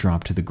friend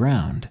drop to the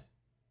ground.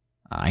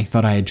 I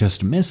thought I had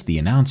just missed the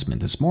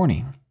announcement this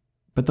morning,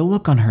 but the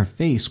look on her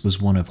face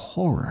was one of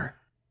horror.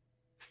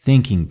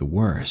 Thinking the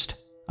worst,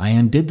 I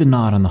undid the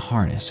knot on the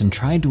harness and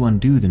tried to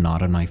undo the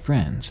knot on my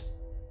friend's,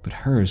 but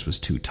hers was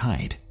too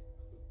tight.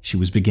 She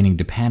was beginning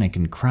to panic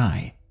and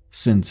cry,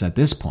 since at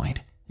this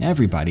point,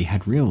 everybody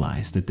had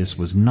realized that this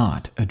was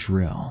not a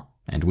drill,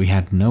 and we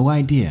had no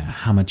idea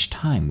how much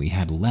time we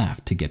had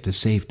left to get to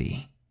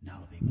safety.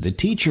 The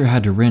teacher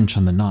had to wrench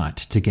on the knot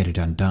to get it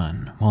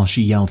undone, while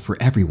she yelled for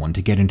everyone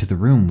to get into the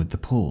room with the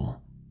pool.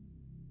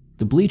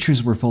 The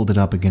bleachers were folded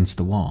up against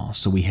the wall,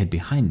 so we hid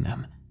behind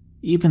them,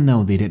 even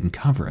though they didn't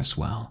cover us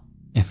well,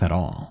 if at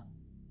all.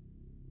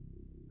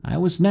 I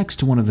was next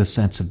to one of the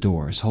sets of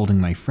doors,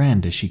 holding my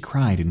friend as she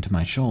cried into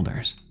my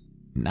shoulders.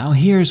 Now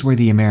here's where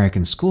the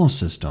American school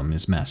system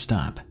is messed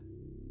up.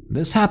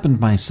 This happened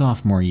my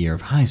sophomore year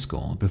of high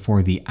school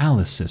before the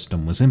ALICE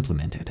system was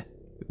implemented,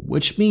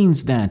 which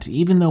means that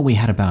even though we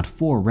had about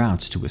 4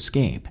 routes to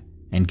escape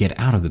and get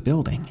out of the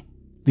building,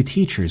 the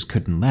teachers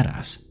couldn't let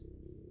us.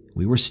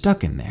 We were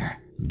stuck in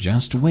there,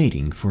 just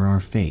waiting for our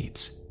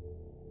fates.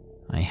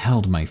 I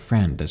held my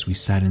friend as we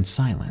sat in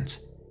silence,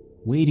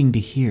 waiting to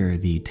hear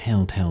the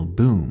telltale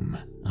boom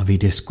of a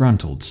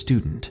disgruntled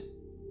student.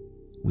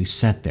 We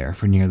sat there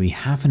for nearly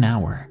half an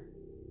hour.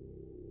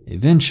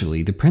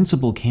 Eventually, the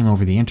principal came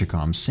over the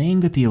intercom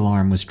saying that the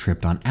alarm was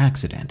tripped on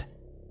accident,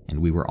 and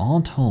we were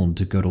all told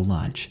to go to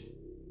lunch.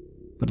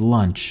 But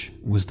lunch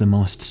was the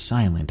most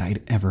silent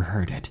I'd ever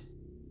heard it.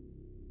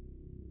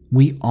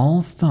 We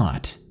all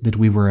thought that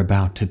we were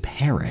about to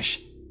perish,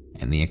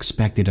 and they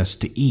expected us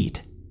to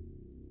eat.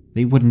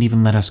 They wouldn't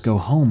even let us go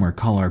home or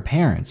call our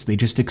parents, they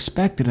just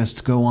expected us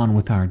to go on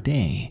with our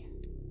day.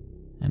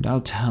 And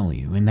I'll tell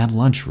you, in that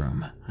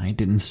lunchroom, I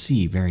didn't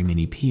see very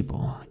many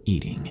people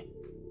eating.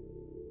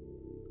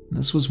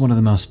 This was one of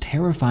the most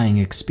terrifying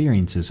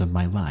experiences of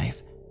my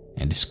life,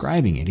 and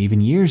describing it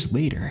even years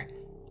later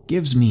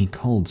gives me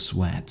cold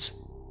sweats.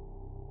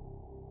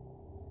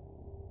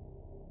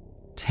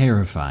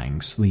 Terrifying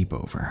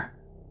sleepover.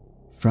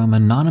 From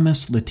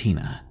Anonymous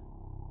Latina.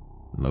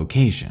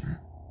 Location: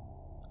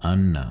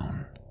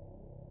 unknown.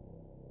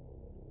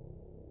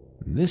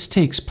 This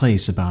takes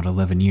place about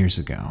 11 years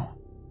ago.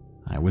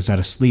 I was at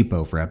a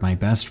sleepover at my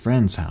best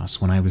friend's house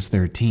when I was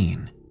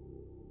 13.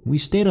 We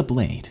stayed up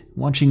late,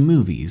 watching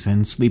movies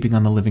and sleeping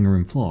on the living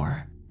room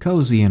floor,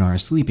 cozy in our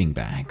sleeping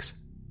bags.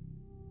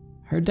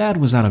 Her dad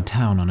was out of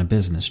town on a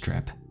business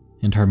trip,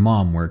 and her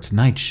mom worked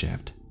night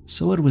shift,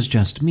 so it was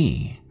just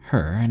me,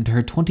 her, and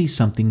her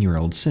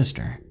 20-something-year-old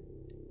sister.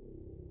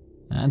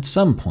 At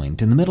some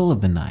point in the middle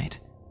of the night,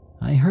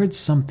 I heard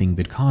something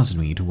that caused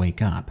me to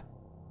wake up.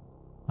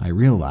 I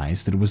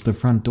realized that it was the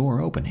front door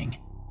opening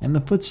and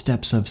the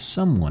footsteps of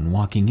someone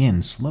walking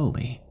in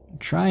slowly,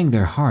 trying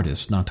their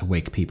hardest not to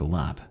wake people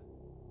up.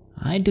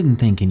 I didn't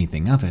think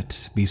anything of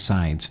it,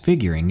 besides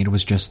figuring it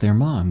was just their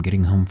mom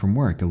getting home from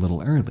work a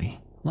little early,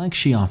 like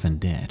she often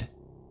did.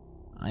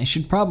 I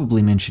should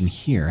probably mention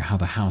here how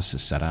the house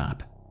is set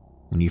up.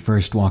 When you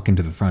first walk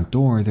into the front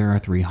door, there are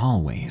 3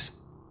 hallways.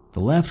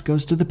 The left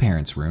goes to the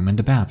parents' room and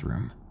a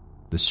bathroom.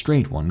 The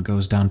straight one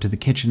goes down to the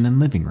kitchen and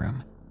living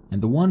room,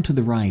 and the one to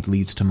the right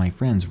leads to my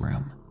friend's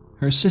room,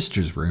 her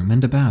sister's room,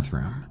 and a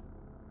bathroom.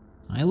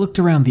 I looked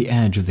around the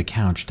edge of the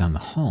couch down the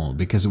hall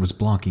because it was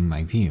blocking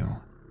my view.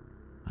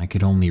 I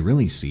could only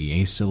really see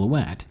a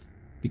silhouette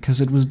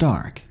because it was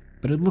dark,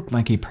 but it looked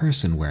like a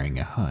person wearing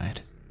a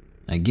hood.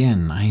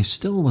 Again, I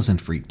still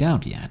wasn't freaked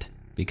out yet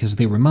because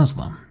they were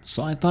Muslim,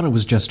 so I thought it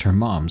was just her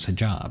mom's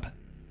hijab.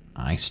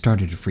 I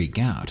started to freak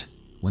out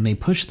when they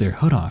pushed their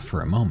hood off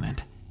for a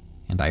moment,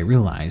 and I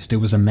realized it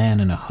was a man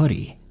in a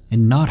hoodie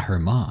and not her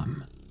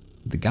mom.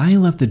 The guy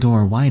left the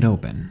door wide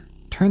open,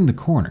 turned the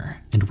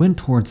corner, and went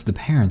towards the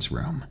parents'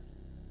 room.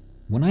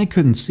 When I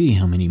couldn't see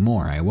him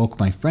anymore, I woke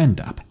my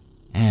friend up,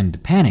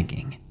 and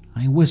panicking,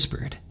 I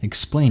whispered,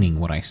 explaining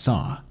what I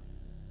saw.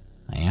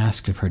 I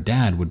asked if her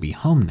dad would be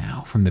home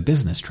now from the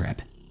business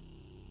trip.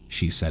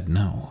 She said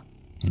no,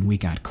 and we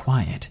got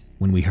quiet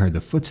when we heard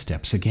the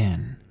footsteps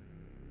again.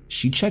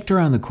 She checked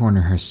around the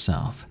corner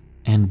herself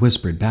and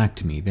whispered back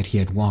to me that he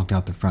had walked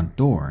out the front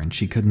door and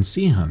she couldn't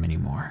see him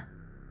anymore.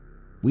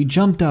 We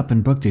jumped up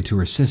and booked it to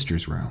her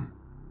sister's room.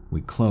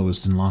 We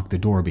closed and locked the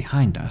door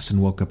behind us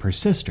and woke up her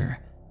sister,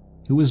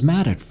 who was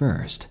mad at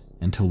first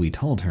until we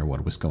told her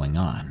what was going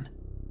on.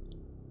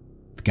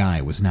 The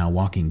guy was now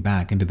walking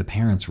back into the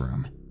parents'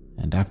 room,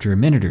 and after a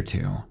minute or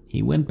 2,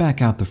 he went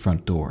back out the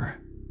front door.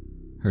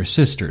 Her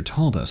sister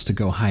told us to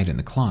go hide in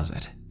the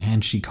closet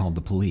and she called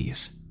the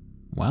police.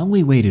 While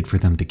we waited for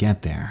them to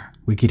get there,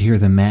 we could hear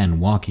the man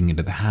walking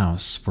into the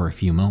house for a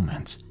few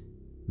moments,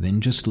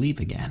 then just leave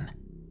again.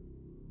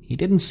 He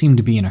didn't seem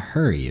to be in a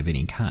hurry of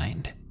any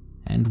kind,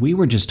 and we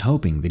were just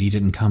hoping that he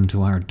didn't come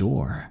to our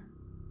door.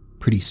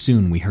 Pretty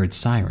soon we heard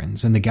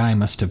sirens, and the guy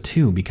must have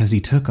too because he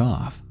took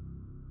off.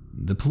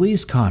 The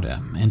police caught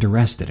him and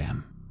arrested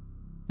him.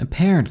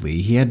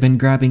 Apparently, he had been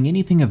grabbing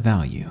anything of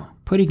value,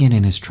 putting it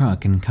in his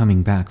truck and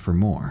coming back for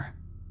more.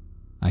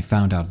 I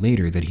found out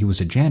later that he was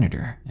a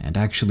janitor and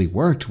actually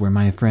worked where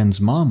my friend's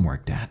mom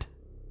worked at.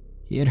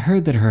 He had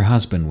heard that her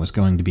husband was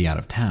going to be out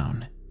of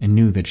town and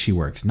knew that she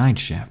worked night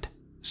shift,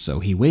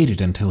 so he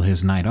waited until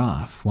his night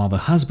off while the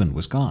husband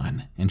was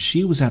gone and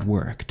she was at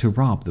work to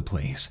rob the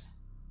place.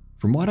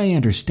 From what I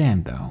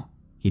understand, though,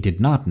 he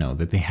did not know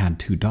that they had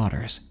 2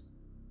 daughters.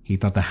 He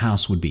thought the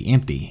house would be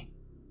empty.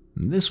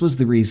 This was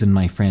the reason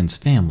my friend's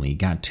family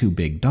got 2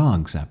 big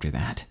dogs after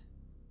that.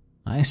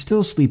 I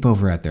still sleep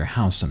over at their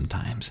house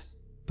sometimes,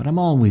 but I'm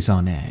always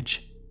on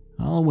edge,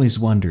 always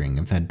wondering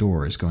if that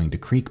door is going to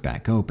creak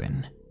back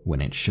open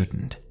when it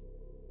shouldn't.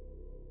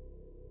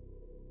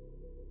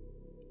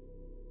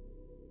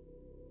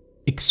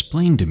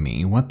 Explain to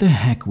me what the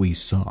heck we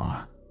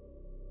saw.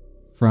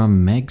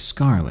 From Meg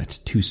Scarlett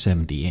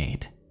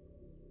 278.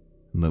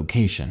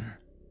 Location: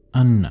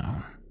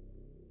 unknown.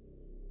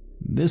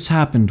 This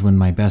happened when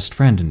my best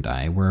friend and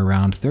I were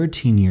around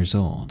 13 years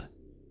old.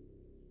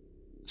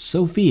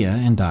 Sophia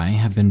and I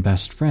have been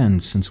best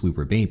friends since we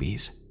were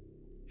babies.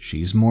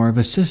 She's more of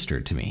a sister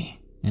to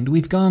me, and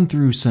we've gone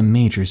through some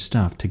major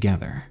stuff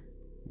together.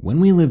 When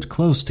we lived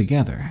close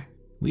together,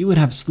 we would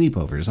have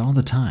sleepovers all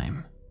the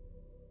time.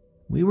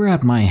 We were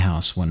at my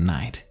house one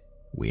night.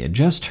 We had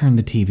just turned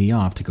the TV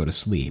off to go to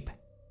sleep.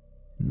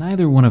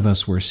 Neither one of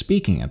us were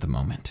speaking at the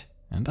moment,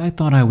 and I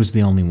thought I was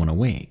the only one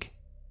awake.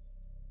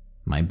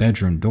 My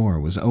bedroom door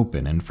was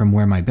open, and from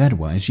where my bed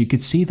was, you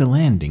could see the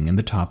landing and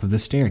the top of the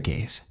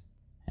staircase.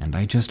 And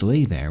I just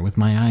lay there with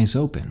my eyes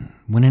open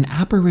when an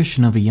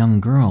apparition of a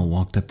young girl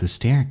walked up the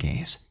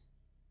staircase.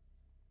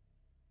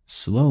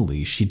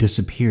 Slowly, she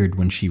disappeared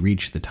when she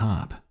reached the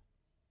top.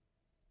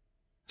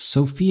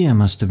 Sophia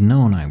must have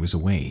known I was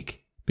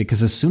awake,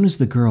 because as soon as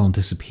the girl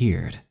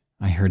disappeared,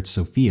 I heard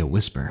Sophia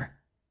whisper,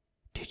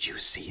 "Did you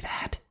see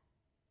that?"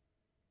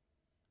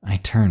 I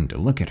turned to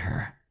look at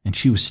her, and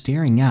she was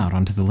staring out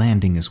onto the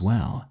landing as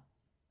well.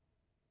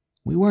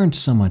 We weren't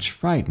so much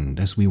frightened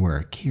as we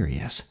were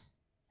curious,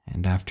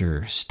 and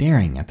after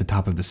staring at the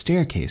top of the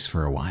staircase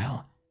for a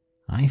while,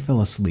 I fell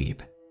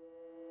asleep.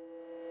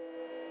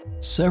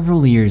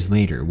 Several years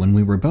later, when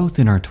we were both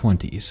in our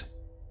 20s,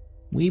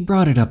 we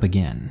brought it up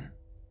again.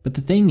 But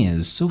the thing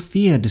is,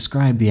 Sophia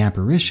described the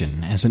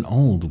apparition as an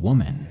old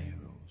woman,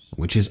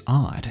 which is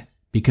odd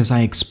because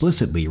I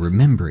explicitly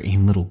remember a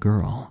little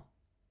girl.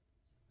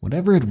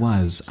 Whatever it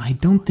was, I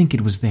don't think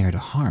it was there to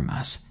harm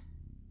us.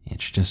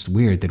 It's just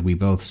weird that we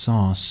both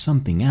saw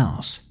something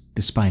else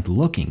despite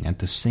looking at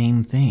the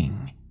same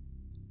thing.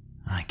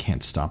 I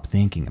can't stop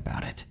thinking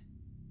about it.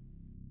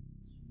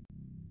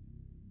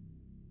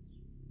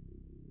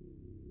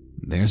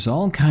 There's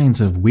all kinds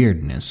of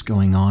weirdness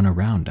going on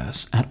around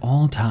us at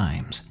all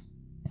times,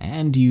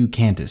 and you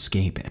can't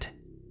escape it.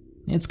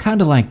 It's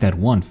kinda like that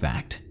one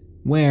fact,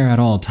 where at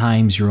all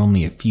times you're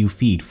only a few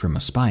feet from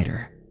a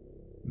spider.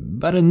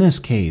 But in this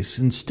case,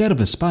 instead of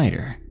a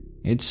spider,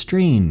 it's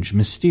strange,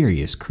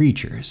 mysterious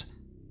creatures,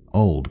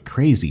 old,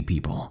 crazy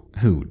people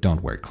who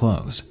don't wear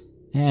clothes,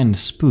 and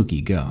spooky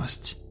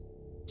ghosts.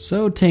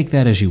 So take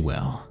that as you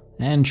will,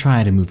 and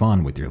try to move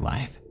on with your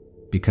life,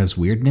 because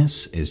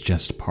weirdness is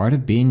just part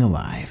of being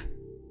alive.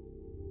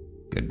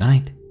 Good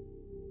night.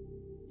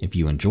 If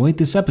you enjoyed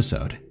this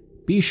episode,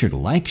 be sure to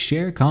like,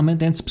 share,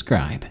 comment, and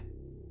subscribe.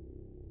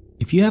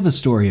 If you have a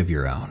story of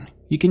your own,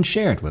 you can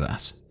share it with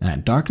us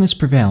at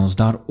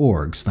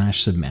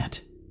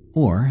darknessprevails.org/submit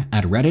or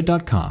at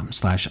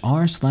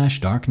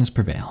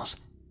reddit.com/r/darknessprevails.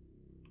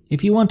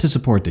 If you want to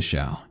support the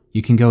show,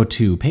 you can go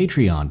to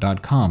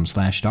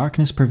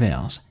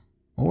patreon.com/darknessprevails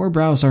or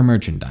browse our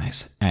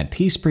merchandise at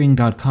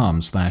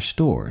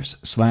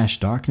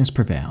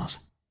teespring.com/stores/darknessprevails.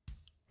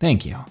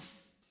 Thank you.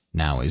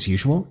 Now, as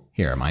usual,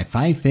 here are my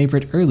 5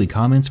 favorite early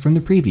comments from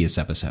the previous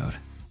episode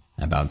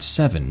about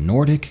 7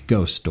 Nordic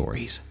ghost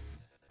stories.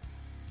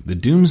 The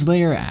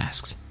Doomslayer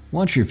asks,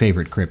 "What's your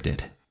favorite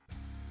cryptid?"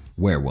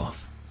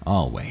 Werewolf,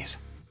 always.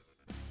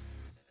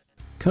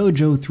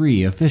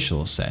 Kojo3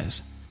 Official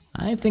says,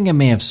 "I think I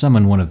may have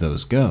summoned one of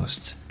those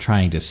ghosts,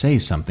 trying to say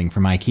something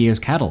from IKEA's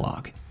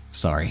catalog.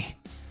 Sorry."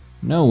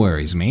 No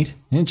worries, mate.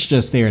 It's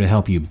just there to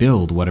help you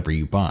build whatever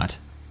you bought,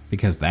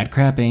 because that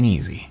crap ain't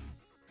easy.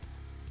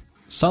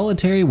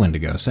 Solitary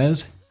Wendigo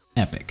says,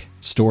 "Epic.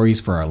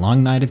 Stories for our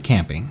long night of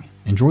camping.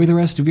 Enjoy the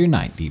rest of your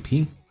night,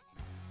 DP."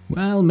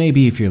 Well,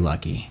 maybe if you're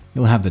lucky,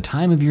 you'll have the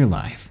time of your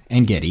life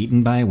and get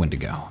eaten by a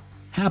Wendigo.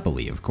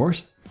 Happily, of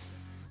course.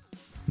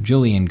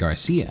 Julian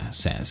Garcia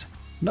says,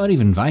 "Not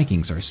even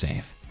Vikings are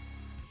safe."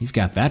 You've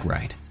got that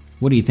right.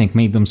 What do you think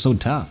made them so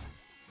tough?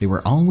 They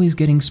were always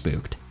getting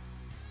spooked.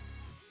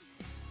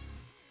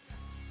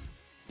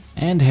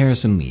 And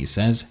Harrison Lee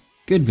says,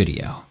 "Good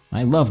video.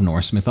 I love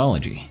Norse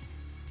mythology."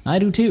 I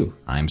do too.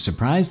 I'm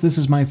surprised this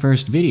is my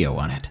first video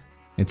on it.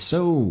 It's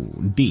so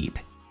deep.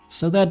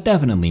 So that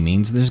definitely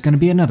means there's going to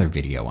be another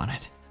video on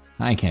it.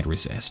 I can't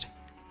resist.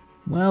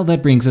 Well,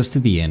 that brings us to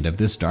the end of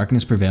this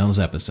Darkness Prevails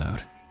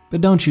episode.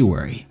 But don't you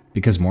worry,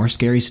 because more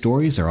scary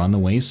stories are on the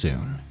way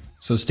soon.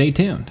 So stay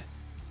tuned.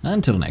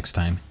 Until next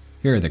time,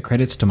 here are the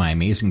credits to my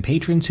amazing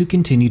patrons who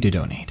continue to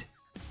donate.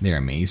 They're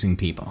amazing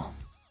people.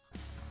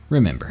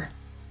 Remember,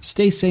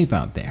 stay safe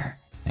out there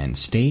and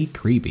stay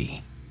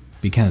creepy,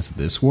 because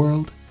this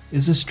world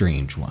is a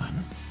strange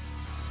one.